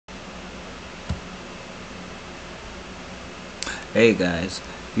Hey guys,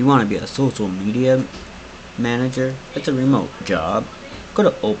 if you want to be a social media manager, it's a remote job. Go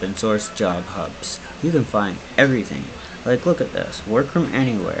to open source job hubs. You can find everything. Like, look at this. Work from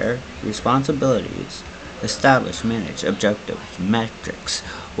anywhere, responsibilities, establish, manage, objectives, metrics,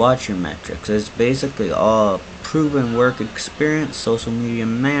 watch your metrics. It's basically all proven work experience, social media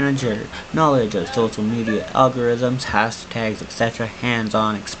manager, knowledge of social media algorithms, hashtags, etc.,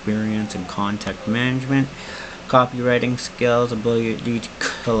 hands-on experience in content management, copywriting skills, ability to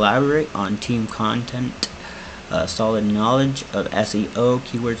collaborate on team content, solid knowledge of SEO,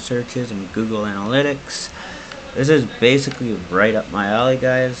 keyword searches, and Google Analytics. This is basically right up my alley,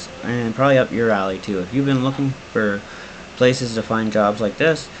 guys, and probably up your alley too. If you've been looking for places to find jobs like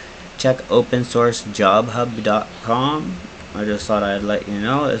this, check opensourcejobhub.com. I just thought I'd let you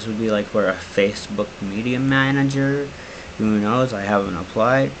know. This would be like for a Facebook media manager. Who knows? I haven't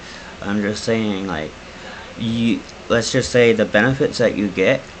applied. I'm just saying, like, let's just say the benefits that you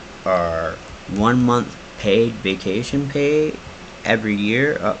get are 1 month paid vacation pay every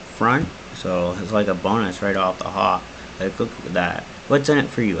year up front, so it's like a bonus right off the hop. Like, look at that. What's in it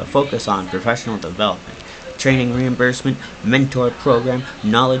for you? A focus on professional development, training, reimbursement, mentor program,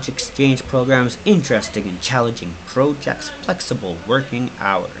 knowledge exchange programs, interesting and challenging projects, flexible working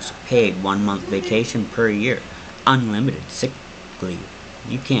hours, paid 1 month vacation per year, unlimited sick leave.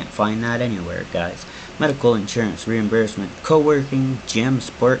 You can't find that anywhere, guys. Medical insurance reimbursement, co-working, gym,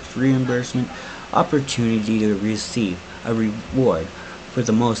 sports reimbursement, opportunity to receive a reward for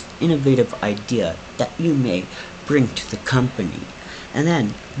the most innovative idea that you may bring to the company. And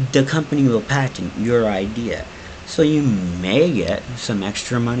then the company will patent your idea. So you may get some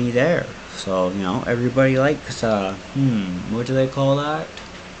extra money there. So, you know, everybody likes, what do they call that?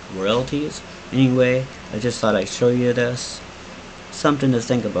 Royalties? Anyway, I just thought I'd show you this. Something to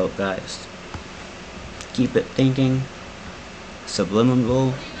think about, guys. Keep it thinking.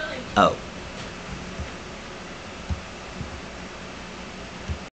 Subliminal out.